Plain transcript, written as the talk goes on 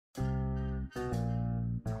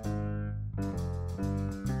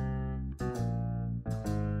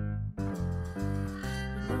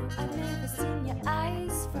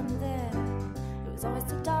was always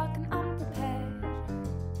so dark and unprepared.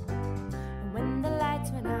 And when the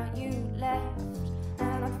lights went out, you left,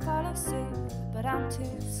 and I'd follow suit, but I'm too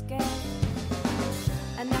scared.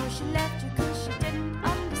 I know she left you